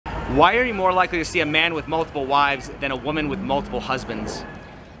Why are you more likely to see a man with multiple wives than a woman with multiple husbands?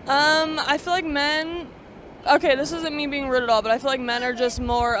 I feel like men, okay, this isn't me being rude at all, but I feel like men are just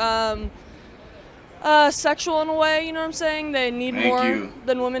more sexual in a way, you know what I'm saying? They need more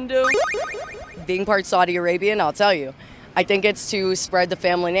than women do. Being part Saudi Arabian, I'll tell you, I think it's to spread the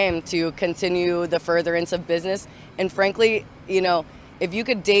family name, to continue the furtherance of business. And frankly, you know, if you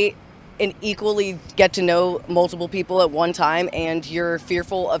could date and equally get to know multiple people at one time and you're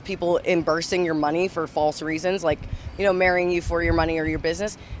fearful of people embursting your money for false reasons, like, you know, marrying you for your money or your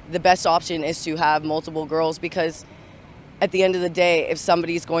business, the best option is to have multiple girls, because at the end of the day, if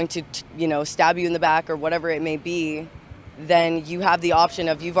somebody's going to, you know, stab you in the back or whatever it may be, then you have the option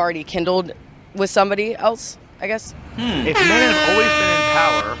of you've already kindled with somebody else, I guess. If men have always been in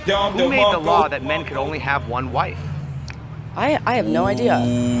power, who made the law that men could only have one wife? I have no idea.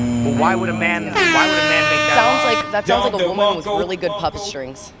 Well, why would a man make that law? That sounds like a woman with really good puppet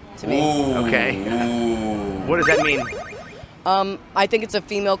strings to me. Okay. What does that mean? I think it's a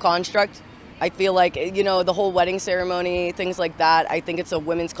female construct. I feel like, you know, the whole wedding ceremony, things like that, I think it's a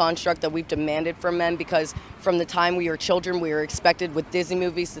women's construct that we've demanded from men, because from the time we were children, we were expected with Disney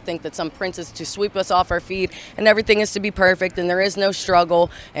movies to think that some prince is to sweep us off our feet and everything is to be perfect and there is no struggle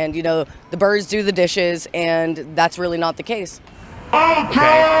and, you know, the birds do the dishes, and that's really not the case.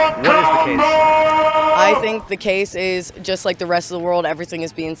 Okay, what is the case? I think the case is just like the rest of the world, everything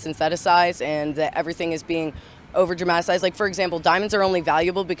is being syntheticized and that everything is being over dramatized. Like, for example, diamonds are only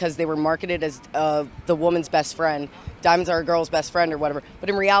valuable because they were marketed as the woman's best friend. Diamonds are a girl's best friend or whatever. But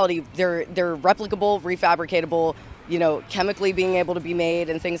in reality, they're replicable, refabricatable, you know, chemically being able to be made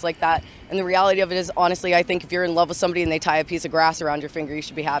and things like that. And the reality of it is, honestly, I think if you're in love with somebody and they tie a piece of grass around your finger, you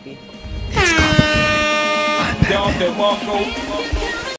should be happy. It's complicated.